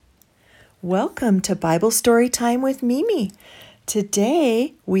Welcome to Bible Story Time with Mimi.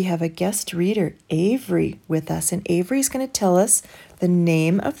 Today we have a guest reader, Avery, with us, and Avery's going to tell us the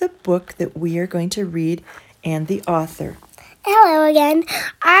name of the book that we are going to read and the author. Hello again.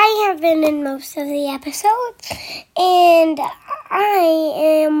 I have been in most of the episodes, and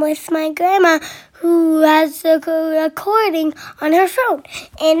I am with my grandma who has the recording on her phone.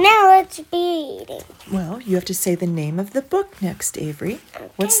 And now let's be reading. Well, you have to say the name of the book next, Avery. Okay.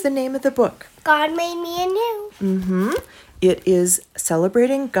 What's the name of the book? God Made Me Anew. It is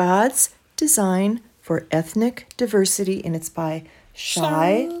celebrating God's design for ethnic diversity, and it's by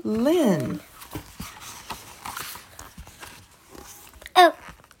Shai Linne. Oh,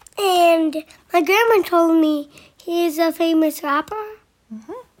 and my grandma told me he's a famous rapper.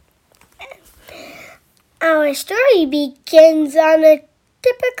 Our story begins on a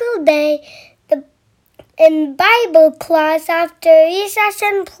typical day in Bible class after recess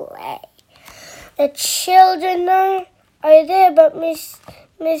and play. The children are there, but Miss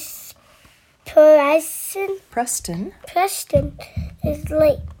Preston is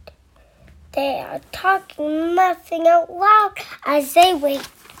late. They are talking, laughing out loud as they wait.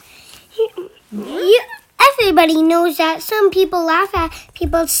 Everybody knows that some people laugh at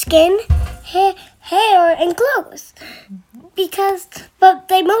people's skin, hair, and clothes. But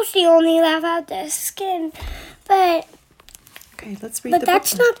they mostly only laugh at their skin. But let's read the book. But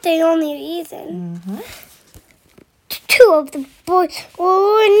that's not the only reason. Two of the boys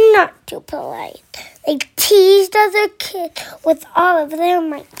were not too polite. They teased other kids with all of their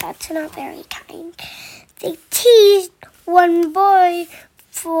might. That's not very kind. They teased one boy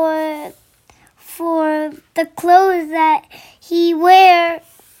for the clothes that he wear,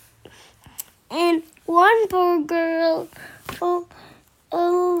 and one poor girl,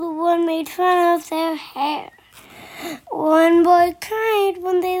 one made fun of their hair. One boy cried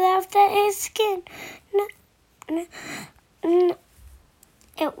when they laughed at his skin.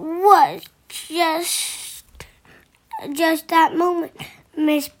 It was just that moment.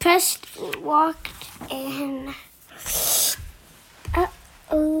 Miss Preston walked in.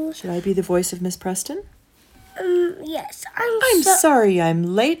 Uh-oh. Should I be the voice of Miss Preston? Yes. I'm sorry I'm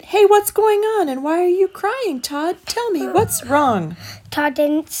late. Hey, what's going on, and why are you crying, Todd? Tell me, what's wrong? Todd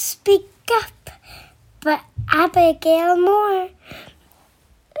didn't speak up, but Abigail Moore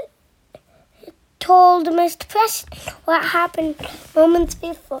told Miss Preston what happened moments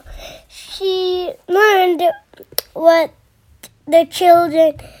before. She learned what the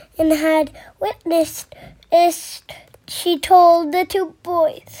children had witnessed. She told the two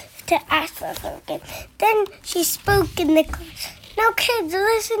boys to ask for forgiveness. Then she spoke in the class. Now, kids,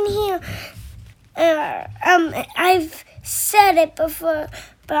 listen here. I've said it before,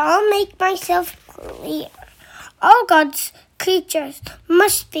 but I'll make myself clear. All God's creatures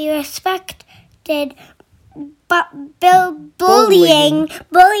must be respected, but bullying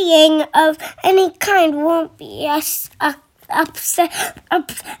of any kind won't be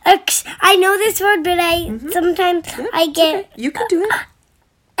I know this word, but sometimes I get okay. You can do it.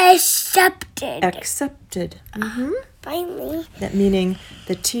 Accepted. Finally. That meaning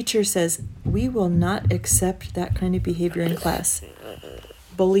the teacher says, we will not accept that kind of behavior in class.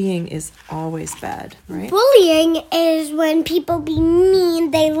 Bullying is always bad, right? Bullying is when people be mean,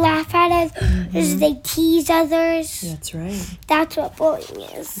 they laugh at us, they tease others. That's right. That's what bullying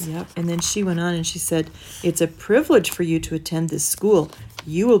is. Yep. And then she went on and she said, it's a privilege for you to attend this school.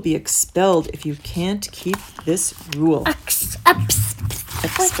 You will be expelled if you can't keep this rule.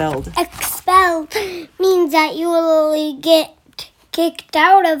 Expelled. Expelled means that you will get kicked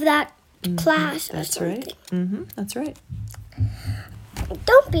out of that class or That's something. right. That's right.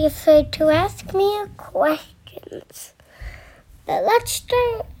 Don't be afraid to ask me questions. But let's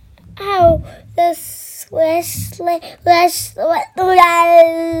start how this relates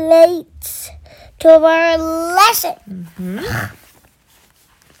to our lesson.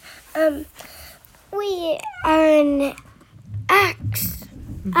 We are in Acts.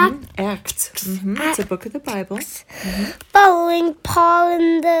 Acts. It's a book of the Bible. Following Paul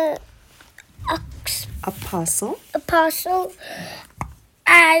and the Apostle.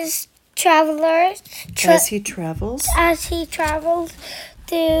 As travelers. As he travels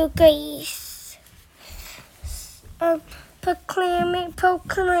through Greece. Proclaiming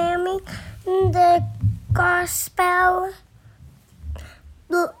the gospel.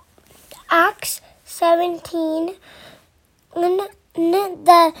 Acts 17. In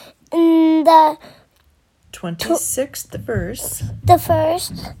the 26th verse. The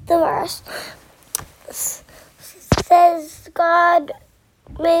verse says God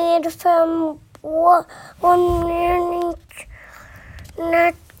made from one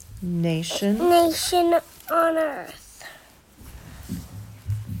nation on earth.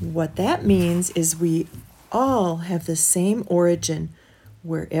 What that means is we all have the same origin.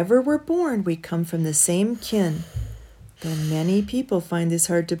 Wherever we're born, we come from the same kin. Though many people find this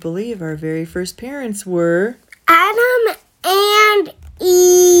hard to believe, our very first parents were Adam and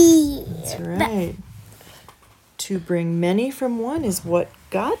Eve. That's right. To bring many from one is what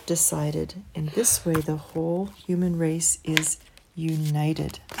God decided. In this way, the whole human race is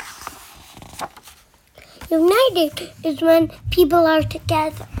united. United is when people are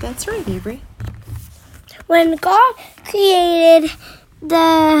together. That's right, Avery. When God created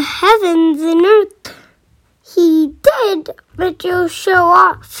the heavens and earth, He did but to show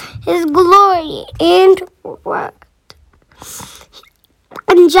off His glory and word.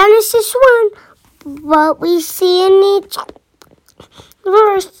 In Genesis 1, what we see in each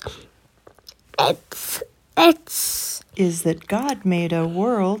verse, Is that God made a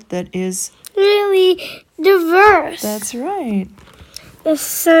world that is really diverse. That's right. The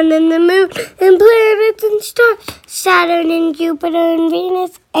sun and the moon and planets and stars, Saturn and Jupiter and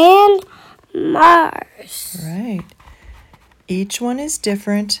Venus and Mars. Right. Each one is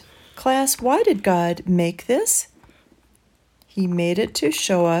different. Class, why did God make this? He made it to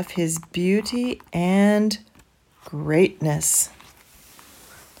show off His beauty and greatness.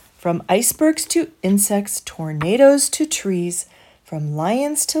 From icebergs to insects, tornadoes to trees, from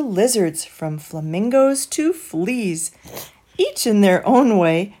lions to lizards, from flamingos to fleas. Each in their own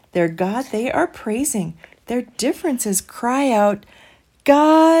way, their God they are praising. Their differences cry out,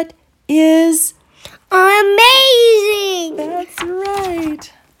 God is amazing! That's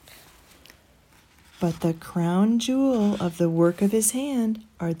right. But the crown jewel of the work of His hand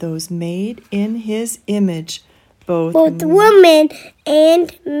are those made in His image, both woman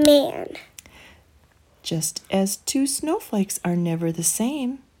and man. Just as two snowflakes are never the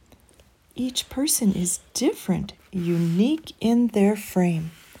same, each person is different, unique in their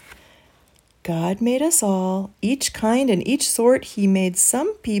frame. God made us all, each kind and each sort. He made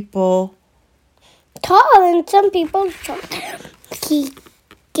some people tall and some people short. He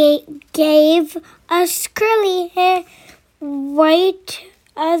gave us curly hair, while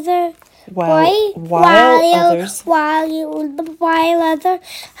others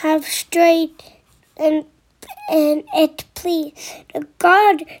have straight and it pleased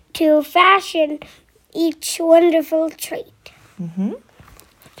God to fashion each wonderful trait. Mm-hmm.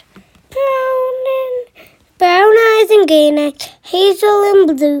 Brown eyes and green eyes, hazel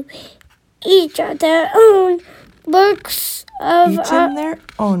and blue, each are their own works of each in their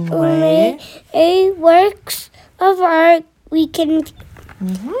own way. Works of art we can.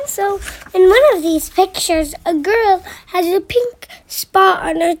 Mm-hmm. So, in one of these pictures, a girl has a pink spot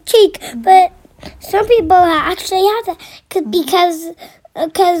on her cheek, but some people actually have that because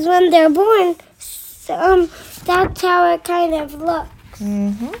when they're born, that's how it kind of looks.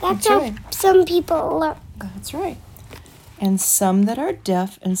 Mm-hmm. That's how right. Some people look. That's right. And some that are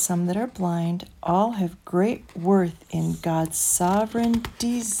deaf and some that are blind all have great worth in God's sovereign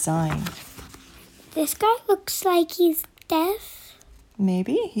design. This guy looks like he's deaf.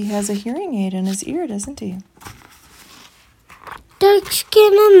 Maybe. He has a hearing aid in his ear, doesn't he? Dark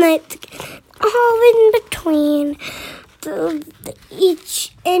skin and light skin, all in between.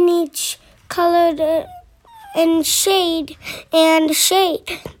 Each colored and shade.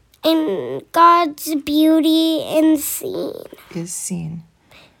 And God's beauty is seen.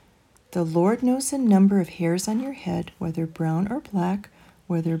 The Lord knows the number of hairs on your head, whether brown or black,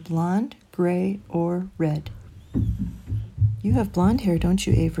 whether blonde, gray, or red. You have blonde hair, don't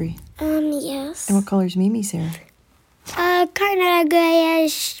you, Avery? Yes. And what color's Mimi's hair? Kind of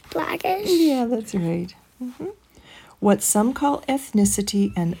grayish, blackish. Yeah, that's right. Mm-hmm. What some call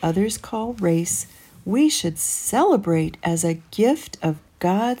ethnicity and others call race, we should celebrate as a gift of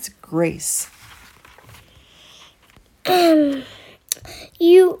God's grace.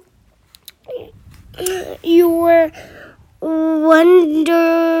 You were wondrously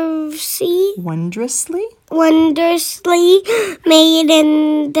made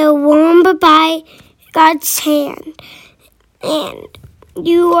in the womb by God's hand, and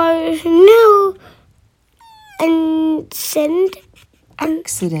you are no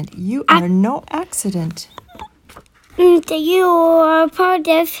accident. You are no accident. You are part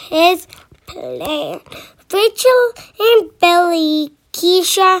of His plan. Rachel and Billy,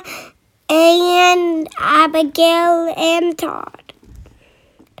 Keisha and Abigail and Todd.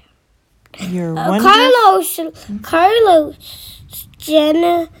 You're Carlos,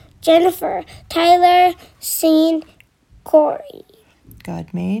 Jennifer, Tyler, Sean, Corey.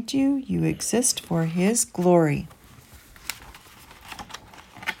 God made you. You exist for His glory.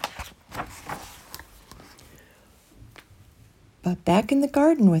 But back in the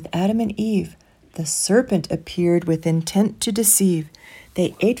garden with Adam and Eve, the serpent appeared with intent to deceive.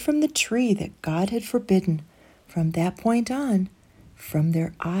 They ate from the tree that God had forbidden. From that point on, from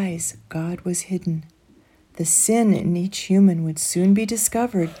their eyes, God was hidden. The sin in each human would soon be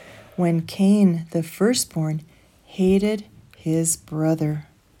discovered when Cain, the firstborn, hated his brother.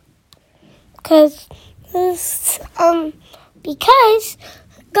 Because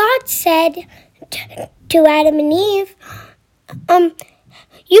God said to Adam and Eve,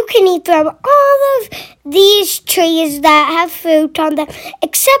 you can eat from all of these trees that have fruit on them,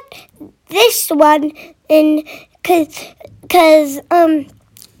 except this one, and because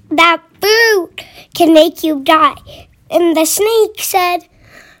that fruit can make you die. And the snake said,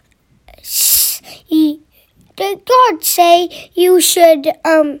 did God say you should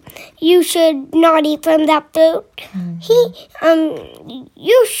not eat from that fruit?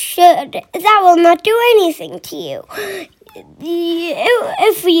 You should. That will not do anything to you.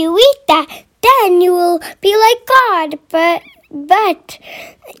 If you eat that, then you will be like God. But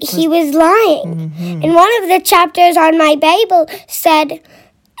he was lying. And one of the chapters on my Bible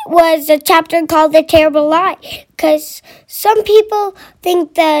was a chapter called The Terrible Lie, because some people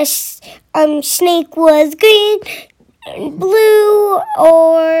think the snake was green, blue,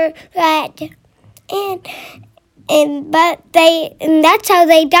 or red, and that's how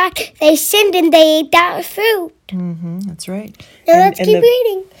they died. They sinned and they ate that fruit. That's right. Now let's keep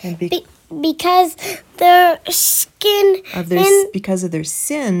reading. Because their skin because of their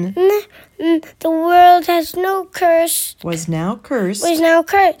sin, the world has no curse. Was now cursed.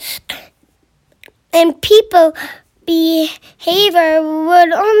 And people behavior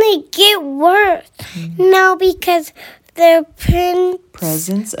would only get worse. Now because their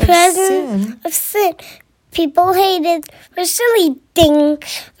presence of sin. People hated for silly things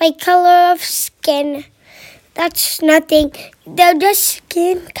like color of skin. That's nothing. They're just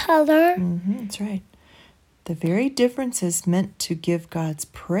skin color. That's right. The very differences meant to give God's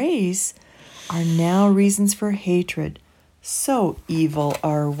praise are now reasons for hatred. So evil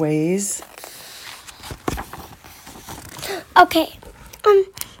are ways. Okay.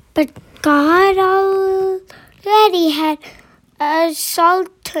 But God already had a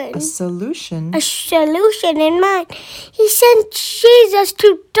solution in mind. He sent Jesus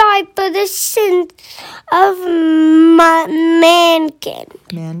to die for the sins of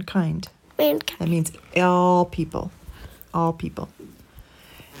mankind. That means all people. All people.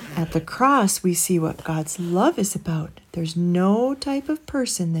 At the cross, we see what God's love is about. There's no type of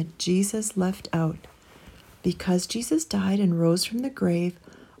person that Jesus left out. Because Jesus died and rose from the grave,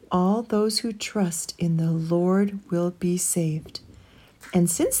 all those who trust in the Lord will be saved. And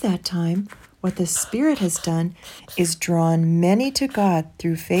since that time, what the Spirit has done is drawn many to God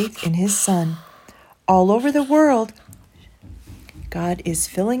through faith in His Son. All over the world, God is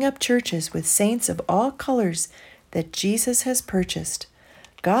filling up churches with saints of all colors that Jesus has purchased.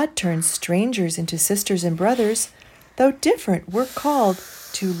 God turns strangers into sisters and brothers. Though different, we're called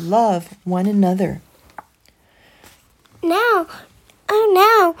to love one another. Now,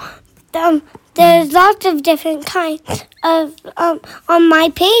 there's lots of different kinds of, on my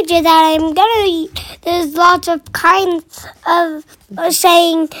page that I'm gonna read, there's lots of kinds of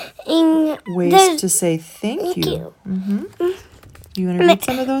saying, ways to say thank you. You want to read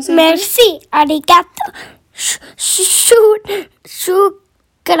some of those? Merci, arigato,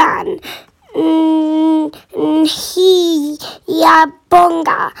 shukran,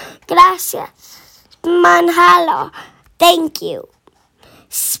 bonga, gracias, manhalo, thank you.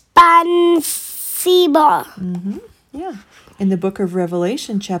 Spasibo. Yeah. In the book of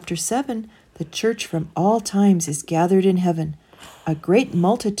Revelation, chapter 7, the church from all times is gathered in heaven. A great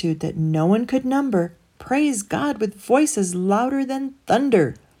multitude that no one could number praise God with voices louder than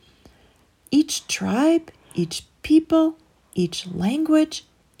thunder. Each tribe, each people, each language,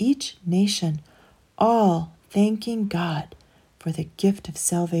 each nation, all thanking God for the gift of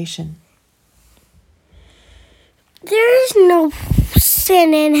salvation. There is no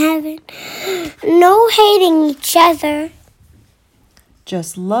sin in heaven, no hating each other.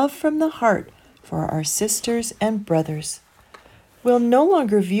 Just love from the heart for our sisters and brothers. We'll no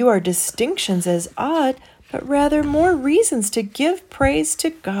longer view our distinctions as odd, but rather more reasons to give praise to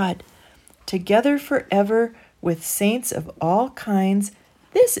God. Together forever with saints of all kinds,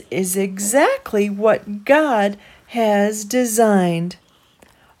 this is exactly what God has designed.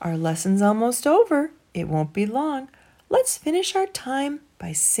 Our lesson's almost over. It won't be long. Let's finish our time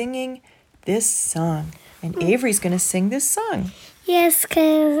by singing this song. And Avery's going to sing this song. Yes,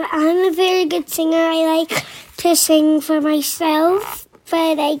 because I'm a very good singer. I like to sing for myself,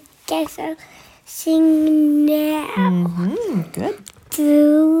 but I guess sing now. Good.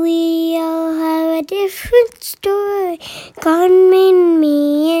 Do we all have a different story? God made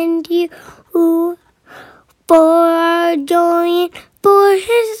me and you for our joy and for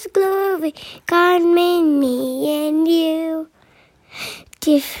His glory. God made me and you.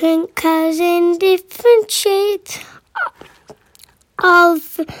 Different colors and different shades, all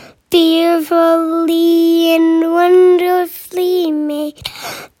fearfully and wonderfully made.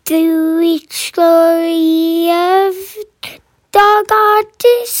 Through each glory of the God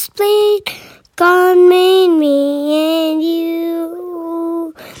displayed, God made me and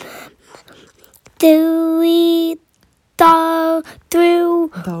you. Though we are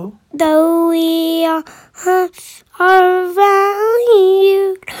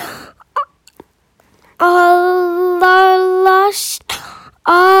valued, all are lost,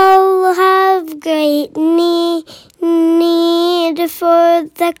 all have great need for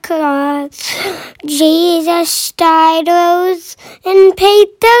the cross. Jesus died, rose, and paid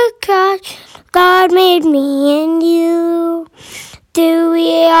the cost. God made me and you. Do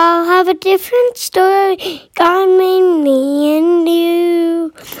we all have a different story? God made me and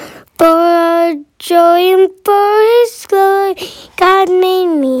you. For our joy and for His glory, God made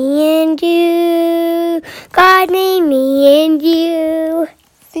me and you. God made me and you.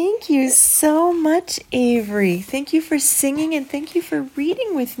 Thank you so much, Avery. Thank you for singing and thank you for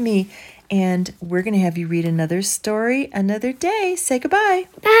reading with me. And we're going to have you read another story another day. Say goodbye.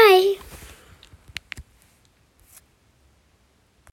 Bye.